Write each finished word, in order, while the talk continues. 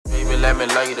me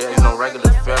love you, there ain't no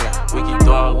regular feeling. We keep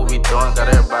doing what we doing, got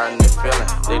everybody in their feeling.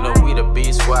 They know we the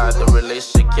B squad, the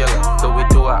relationship killing. Cause we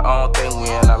do our own thing, we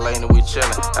in our lane and we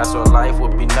chillin'. I swear life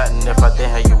would be nothing if I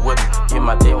didn't have you with me. You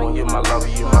my day one, you my lover,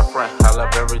 you my friend. I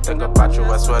love everything about you,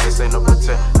 I swear this ain't no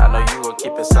pretend. I know you will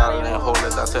keep it solid and hold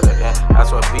it out to the end. I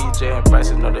swear BJ and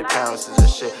Brax know their parents is a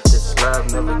shit. This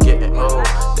love never getting old.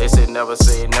 They say never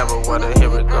what a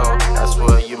here it go. I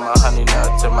swear you my honey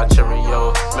nut to my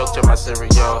Cheerio, milk to my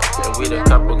cereal. And we the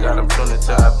couple got them tuned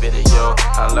into our video.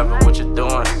 I love it what you're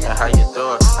doing and how you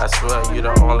do it. I swear you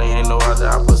the only, ain't no other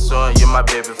I'm pursuing. You my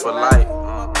baby for life.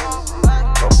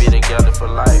 Gonna be together for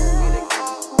life.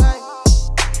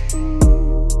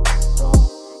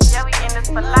 Yeah, we in this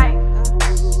for life.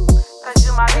 Cause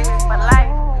you my baby for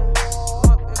life.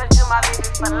 Cause you my baby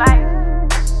for life.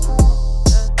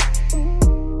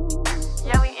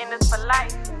 Yeah, we in this for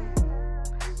life.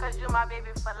 Cause you my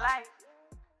baby for life.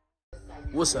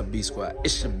 What's up, B Squad?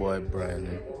 It's your boy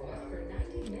Brenton.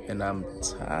 And I'm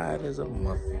tired as a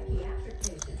mother.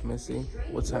 Let me see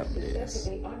what time it is.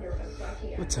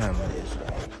 What time it is,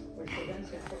 y'all?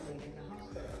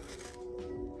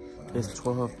 It's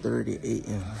 12:30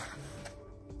 a.m.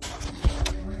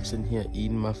 I'm sitting here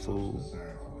eating my food,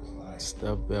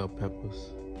 stuffed bell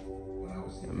peppers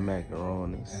and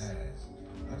macaronis,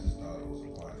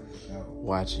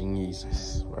 watching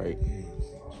Jesus, right?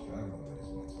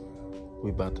 We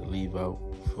about to leave out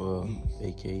for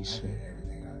vacation,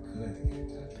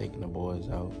 taking the boys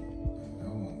out,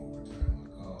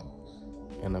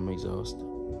 and I'm exhausted.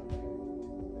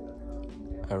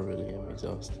 I really am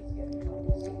exhausted.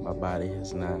 My body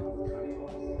has not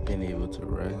been able to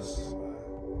rest,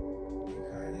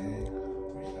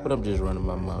 but I'm just running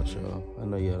my mouth, y'all. I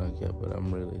know y'all don't care, but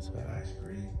I'm really tired.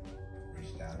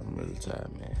 I'm really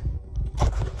tired, man.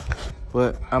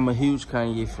 But I'm a huge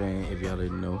Kanye fan, if y'all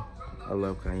didn't know. I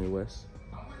love Kanye West.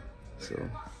 So,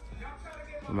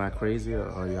 am I crazy or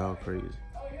are y'all crazy?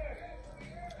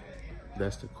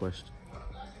 That's the question.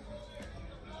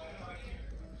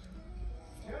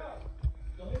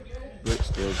 Britt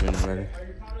still getting ready.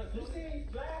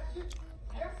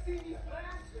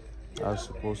 I was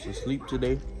supposed to sleep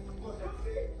today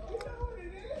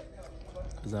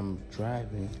because I'm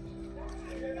driving,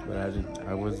 but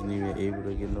I wasn't even able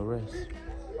to get no rest.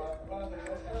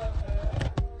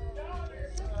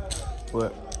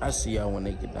 But I see y'all when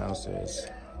they get downstairs.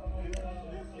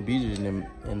 BJ's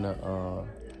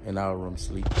in our room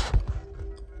sleep.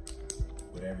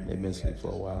 They've been asleep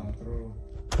for a while.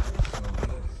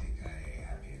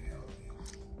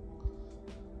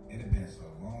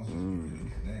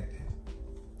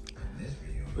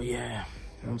 But yeah,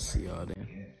 I'm see y'all then.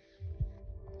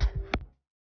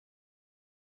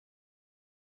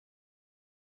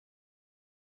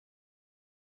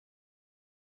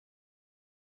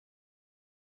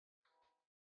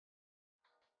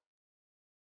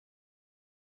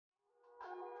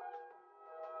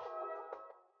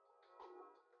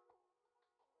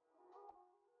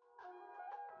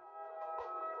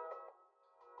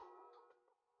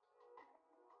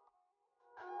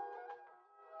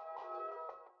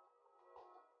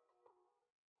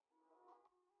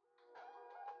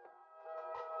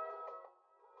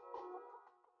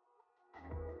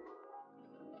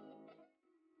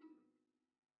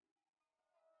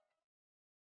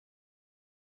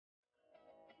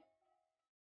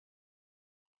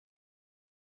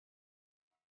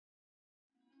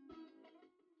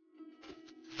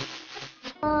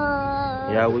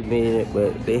 Yeah, we made it,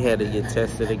 but they had to get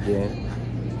tested again.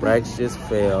 Brax just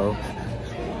failed.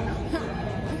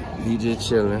 We just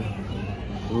chilling.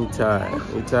 We tired.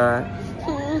 We tired?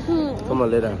 Come on,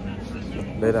 lay down.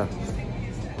 Lay down.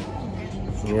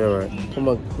 Yeah, all right. Come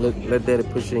on, let daddy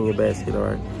push you in your basket, all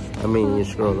right? I mean in your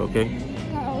stroller, okay?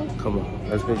 Come on,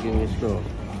 let's go get in your stroller.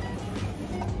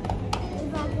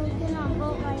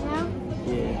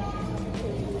 Yeah.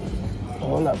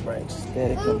 Hold up, Brax.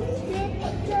 Daddy, come on.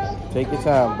 Take your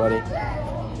time, buddy.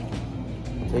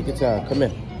 Take your time. Come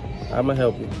here. I'ma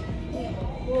help you.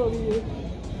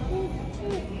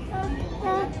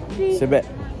 Sit back.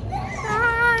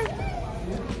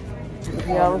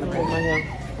 Yeah, I was looking at my hair.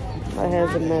 My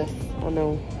hair's a mess. I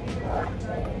know.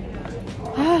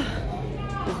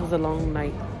 This was a long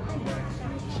night.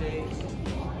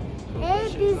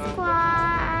 Baby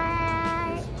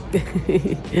squad.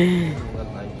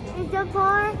 It's a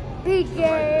poor BJ.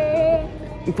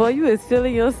 Boy, you is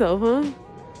feeling yourself, huh?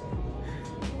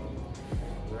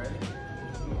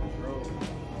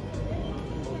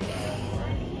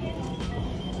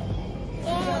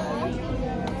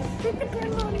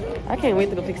 I can't wait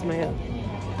to go fix my hair.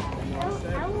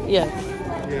 Yes.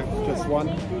 Yeah, just one.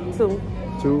 2.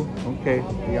 2? Okay.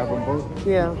 You have them both?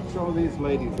 Yeah. Show these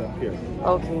ladies up here.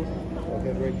 Okay. I'll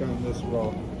head right down this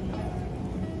row.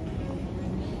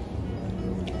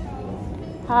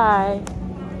 Hi.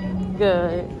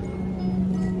 Good.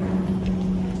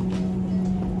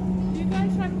 You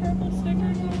guys have purple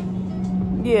stickers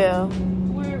on? Yeah.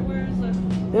 Where is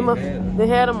it? They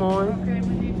had them on. Okay,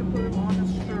 we need to put them on a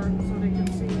shirt so they can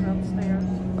see it upstairs.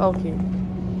 Okay.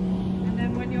 And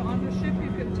then when you're on the ship,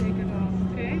 you can take it off,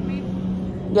 okay?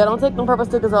 Yeah, don't take them purple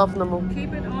stickers off no more.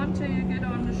 Keep it on till you get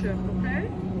on the ship, okay?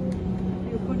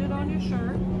 You put it on your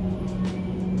shirt.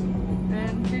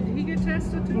 And did he get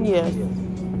tested too? Yes.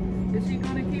 Is he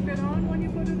gonna keep it on when you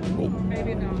put it on, or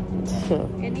maybe not?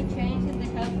 Any change in the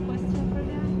health question for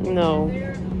that? No.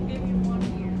 They're giving 1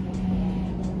 year.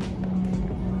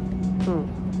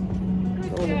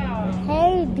 Good job.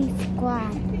 Hey, B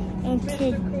Squad. And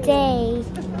today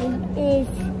it is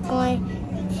going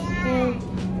to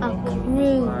a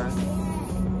cruise.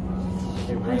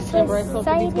 I'm so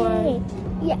excited.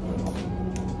 Yeah.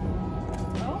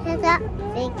 Here's up,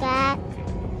 big guy.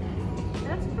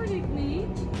 That's pretty neat.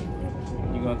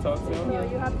 You gonna talk to him? Yeah.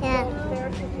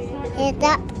 Here's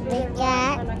up, big guy.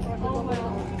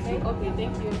 Okay,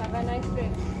 thank you. Have a nice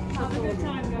trip. Have a good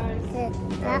time, guys. Here's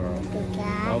up, big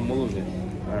guy. Don't move it.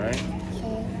 Alright?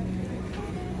 Okay.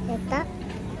 Here's up.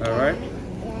 Alright?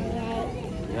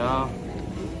 Yeah. Y'all.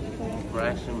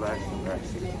 Brax.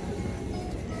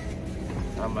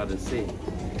 I'm about to see.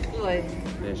 What?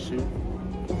 That shoe.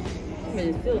 I'm in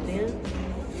the field, man.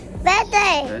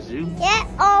 Betty, That's you? get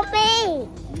on me.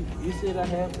 You said I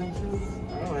have them shoes?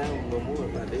 I don't have them no more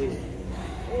if I did.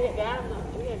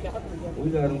 We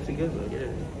got them together, yeah.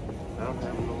 I don't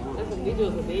have them no more. That's a video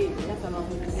of a baby. That's how long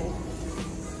we can.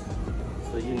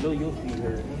 So you know your feet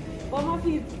hurt. Well, my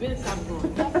feet been stopped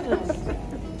growing.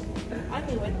 I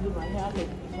can't wait to do my hair. I look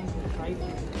fucking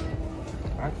crazy.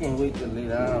 I can't wait to lay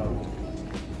down.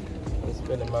 I'm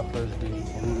spending my first day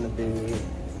in the bed.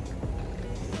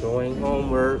 Doing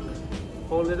homework.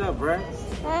 Hold it up, Brax.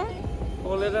 Huh?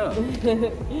 Hold it up.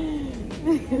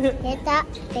 Here's up,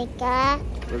 big guy.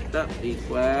 What's up,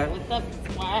 B-Squad? What's up,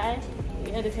 why?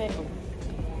 We had to say,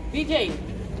 BJ,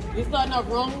 you're starting off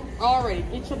wrong already.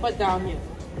 Get your butt down here.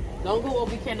 Don't go where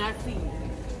we cannot see you.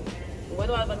 What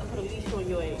do I about to put a leash on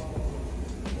your ass?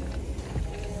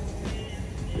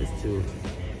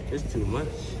 It's too much.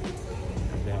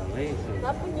 Down lane, so.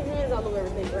 Stop putting your hands all over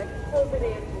everything, right? Close it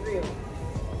in, real.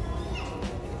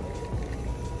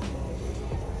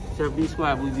 Sir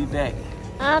B-Squad, we'll be back.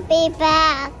 I'll be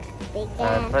back, big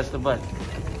Alright, guy. press the button.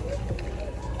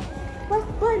 What's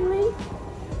the button, Lee?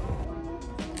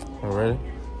 All ready?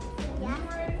 Yeah.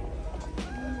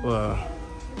 Well,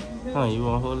 huh, you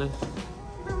wanna hold this?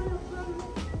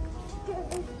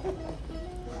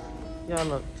 Y'all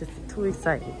look just too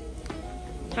excited.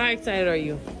 How excited are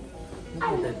you? Look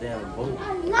at that damn boat.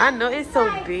 I know it's so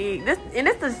big. This is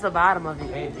just the bottom of it.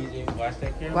 Hey, BJ, watch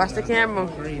that camera. Watch the camera.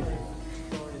 Crazy.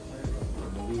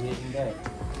 We hitting back.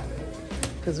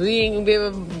 Cause we ain't gonna be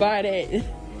able to buy that.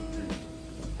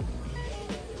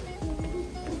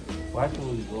 Watch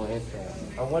when we go inside.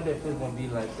 I wonder if it's gonna be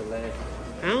like the last,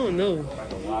 I don't know.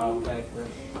 like a wow factor.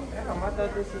 Damn, I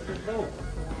thought this was a dope.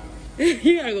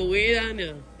 You gotta go way down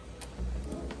there.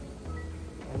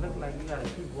 It looks like you gotta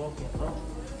keep walking up.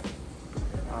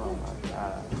 Oh my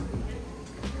God.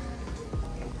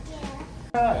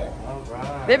 All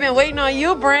right. They've been waiting on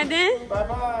you, Brandon.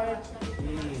 Bye-bye.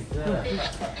 Jesus.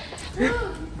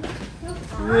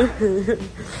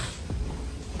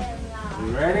 You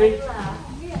ready?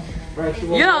 Brax,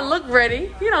 You don't look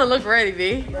ready. You don't look ready,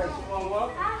 B. Brax, you wanna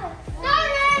walk?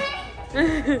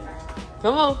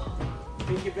 Come on.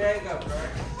 Pick your bag up,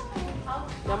 Brax.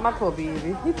 Got my poor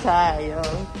baby. He tired, yo.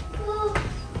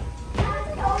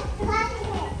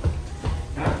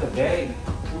 Not the bag.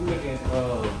 We're looking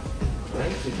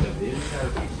blanket up there. You gotta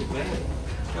fix your bag.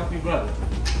 Help your brother.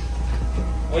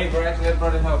 Wait, Brax, let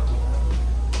brother help you.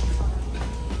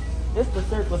 This the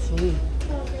circle sweet.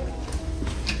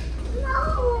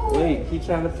 Wait, keep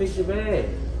trying to fix your bag.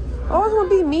 Always wanna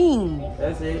be mean.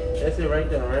 That's it. That's it right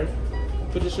there, right?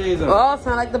 Put your shades on. Oh,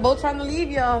 sound like the boat trying to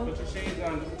leave y'all. Put your shades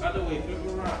on. Other way, flip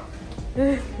around.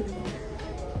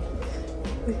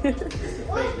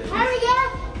 Hurry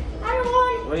up! I don't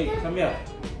want Wait, come here.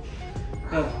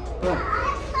 Come.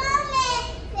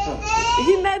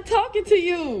 He's not talking to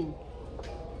you.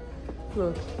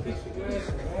 Look. Fix your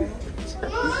glasses, man.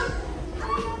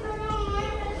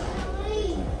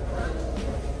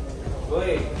 Go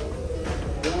ahead.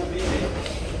 Don't be there.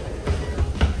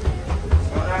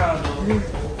 Slow down,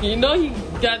 though. You know he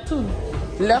got two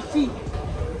left feet.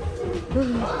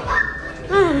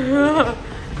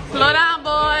 Slow down,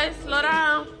 boys. Slow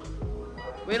down.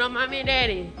 Wait on mommy and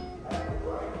daddy.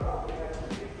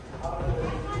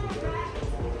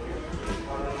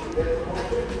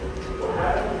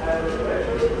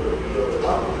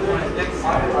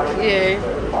 Yeah.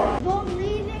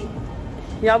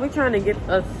 Y'all, we trying to get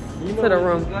us to the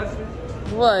room.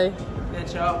 What?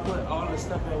 That y'all put all the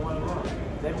stuff in one room.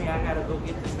 That means I gotta go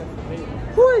get the stuff for me.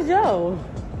 Who is yo?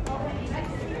 I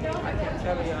kept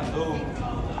telling y'all.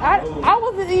 I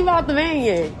wasn't even out the van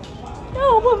yet.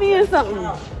 Yo, put me in something.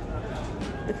 Y'all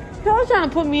trying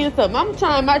to put me in something. I'm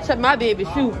trying to match up my baby's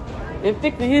shoe and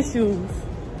fixing his shoes.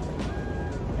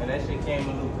 And that shit came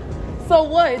loose. So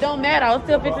what? It don't matter. I was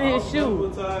still fixing his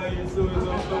shoes.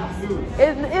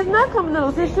 It's not coming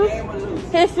loose. His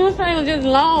shoestring was just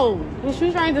long. His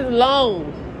shoestring is long.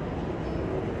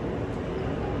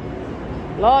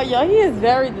 Lord, yo, he is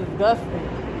very disgusting.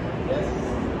 Yes.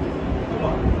 Come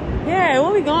on. Yeah,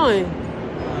 where we going?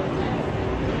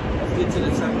 Let's get to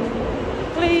the top.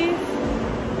 Please.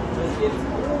 Let's get to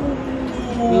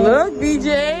Look,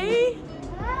 BJ.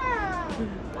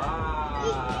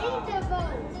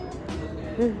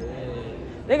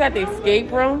 They got the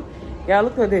escape room. Y'all,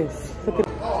 look at this. Look at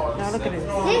y'all, look at this.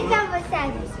 This is number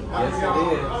 7. Yes, it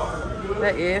is.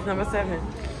 That is number 7.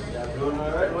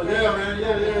 Well, yeah, man.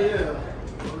 Yeah.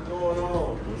 What's going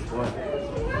on?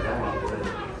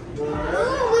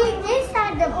 Ooh, we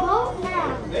inside the boat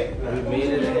now. We made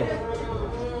it in.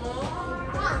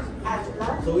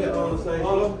 So we have all the same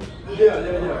color?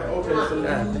 Yeah. Okay, so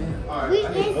We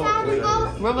inside the boat.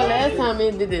 Remember last time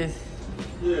we did this?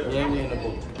 Yeah, we in the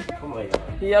boat. Come on, y'all.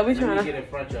 Yeah, we Let me trying get to. in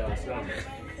front of y'all.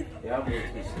 Y'all boys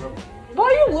be slow. Boy,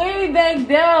 you way back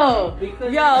there.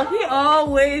 Because- Yo, he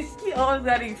always got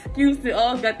an excuse. He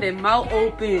always got that mouth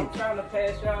open. I'm trying to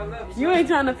pass y'all up. You ain't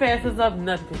trying to pass us up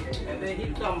nothing. And then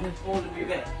he come holding me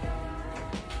back.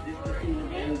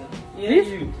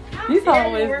 These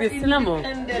always get slimmer. No,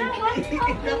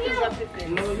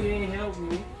 you ain't helping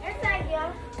me. Inside,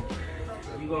 y'all.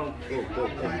 You gonna go.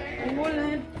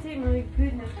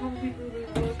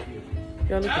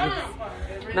 Y'all look at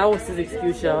this. Now what's his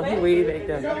excuse, y'all? He way back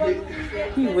there.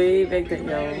 He way back there,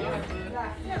 y'all.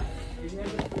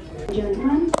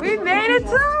 We made it to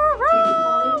the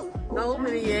room! No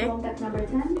opening yet.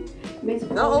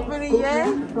 No opening yet.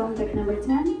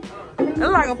 It's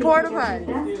like a porta potty.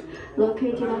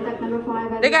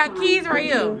 They got keys right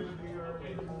here.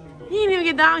 He didn't even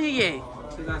get down here yet.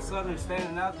 Cause I saw them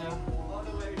standing out there.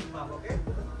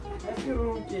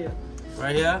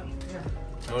 Right here?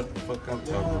 What the fuck I'm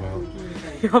talking about?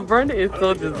 Yo, Brenton is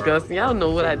so disgusting. I don't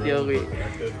know what I deal with.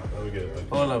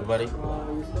 Hold up, buddy. Yeah,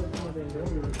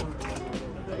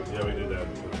 we did that.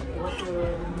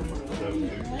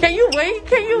 Can you wait?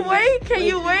 Can you wait? Can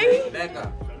you wait? Back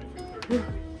up. Can't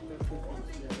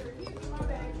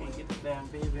get the damn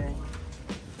baby.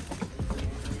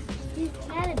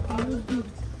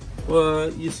 Well,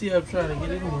 you see I'm trying to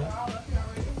get in here.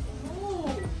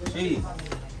 Jeez.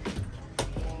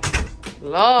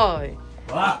 Lord.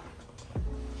 Wow.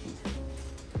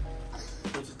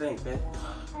 What you think, man?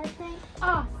 I think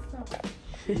awesome.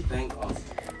 You think awesome.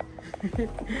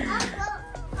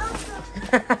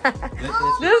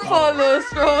 This poor little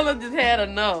stroller just had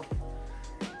enough.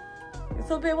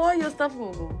 So, babe, where your stuff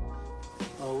gonna go?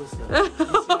 Oh, what's that?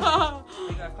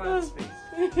 We got closet space.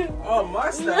 Oh, my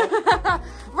stuff.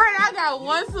 Brent, I got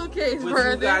one suitcase, But you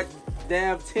Brent. got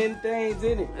damn 10 things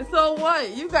in it. So what?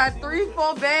 You got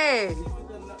 3-4 bags.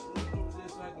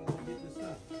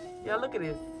 Y'all, look at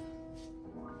this.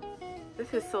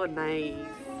 This is so nice.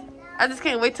 I just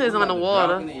can't wait till it's on the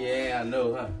water. Yeah, I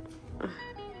know, huh?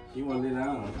 You want to lay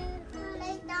down?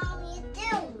 Lay down, you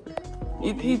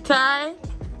do. He tired?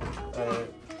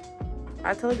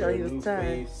 I told y'all he New was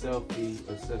tired. fave selfie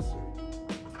accessory.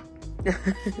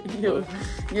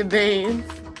 your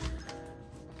bands.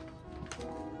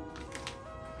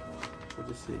 What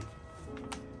you see?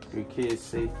 Your kids'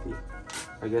 safety.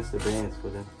 I guess the band's for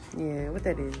them. Yeah, what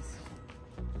that is.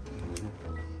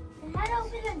 How to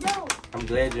open the door? I'm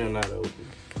glad you're not open.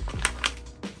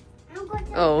 I'm going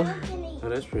to Oh. open it. Oh,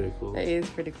 that's pretty cool. That is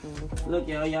pretty cool. Look,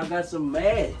 y'all got some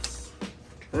masks.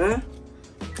 Huh?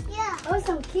 Yeah, or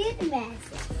some kid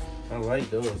masks. I like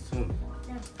those too.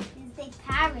 They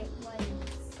pirate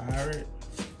ones. Pirate?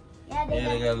 Yeah, Yeah,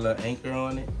 they got a little anchor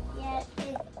on it. Yeah,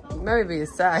 My baby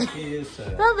is tired. He is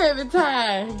tired. My baby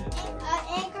tired.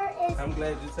 anchor is I'm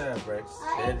glad you're tired, Brax.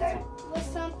 anchor was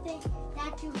something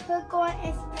that you hook on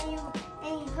and you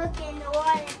hook in the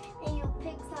water and you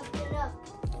pick something up.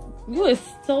 You is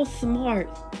so smart.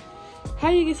 How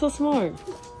you get so smart?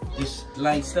 It's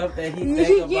like stuff that he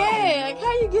think about. Yeah, like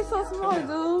how you get so smart, Let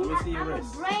dude? me see your I'm a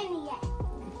wrist. brainiac.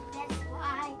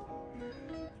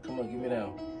 on, give me that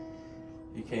one.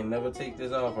 You can't never take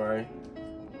this off, alright?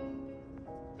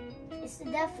 It's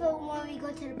definitely when we go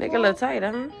to the Make it a pool. little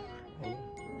tighter, huh?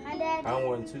 Hi, Dad. I don't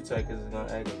want it too tight because it's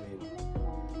gonna aggravate me.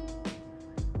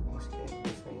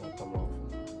 This thing gonna come off.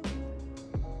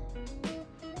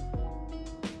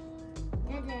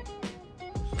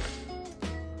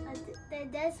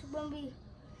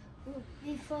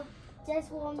 That's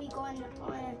when we go in the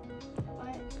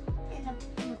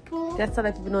pool. Just to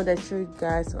let people know that you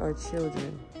guys are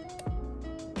children.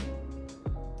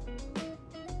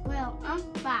 Well, I'm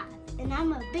 5 and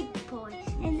I'm a big boy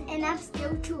and I'm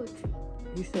still children.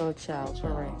 You still a child, all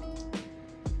right.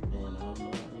 Man, I don't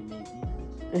know how they make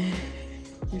these.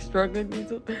 You struggling,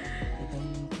 Diesel? I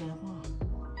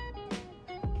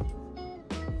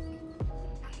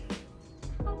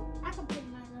can put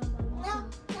my little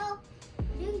No.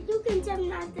 You can tell me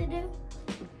not to do.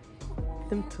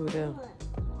 Them two there.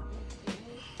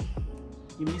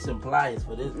 Give me some pliers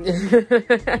for this.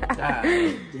 God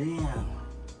damn.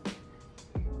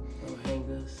 No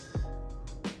hangers.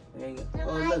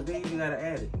 Oh, look, they even got an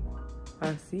attic.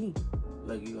 I see.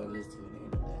 Look, you gonna listen to it.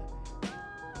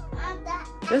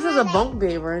 This is a bunk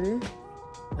bed, Brenton.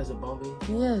 That's a bunk bed?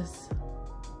 Yes.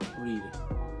 Read it.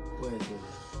 Where is it?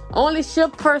 Only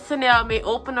ship personnel may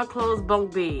open or close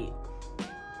bunk bed.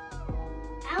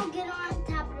 I'll get on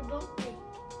top of the bunk bed.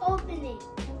 Open it.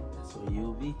 That's where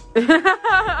you'll be. Open it.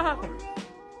 I'm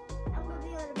gonna be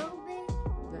on the bunk bed.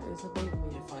 That is a bunk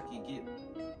bed. If I can get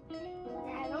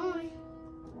That on.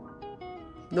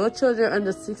 No children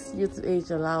under 6 years of age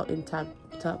allowed in top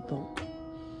bunk.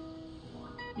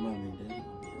 Mommy and Daddy.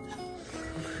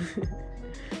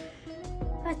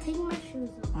 I take my shoes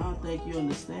off. I don't think you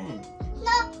understand.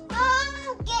 No,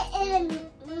 I'll get in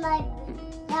my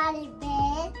daddy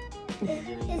bed.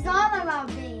 It's all of our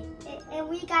bed. And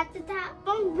we got the top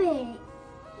bunk bed.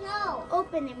 No.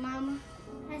 Open it, Mama.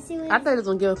 I see what I thought it was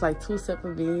gonna give us like 2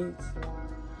 separate beds.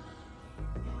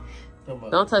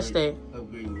 Don't touch that.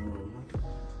 Upgrade your room.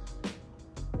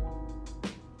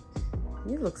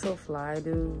 You look so fly,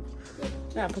 dude. You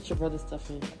gotta put your brother's stuff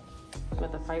in. I'm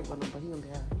about to fight with him, but he gonna be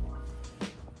alright.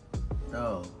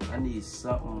 Oh, I need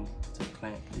something to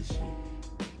plant this shit.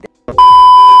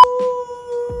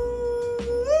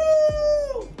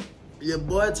 Your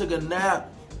boy took a nap.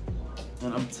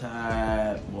 And I'm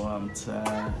tired, boy, I'm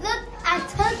tired. Look, I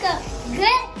took a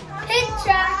good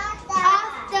picture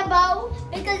off the boat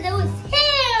because it was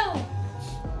huge.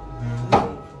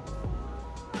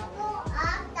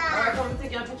 Alright, come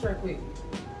take your picture quick.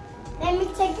 Let me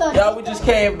take a Y'all, we just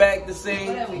came back to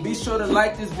say, be sure to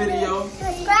like this video.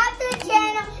 subscribe to the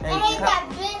channel and hit co- that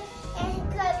big and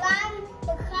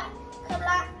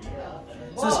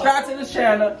Subscribe to the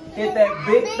channel, hit that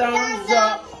big thumbs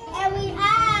up. and we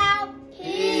have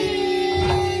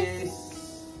Peace.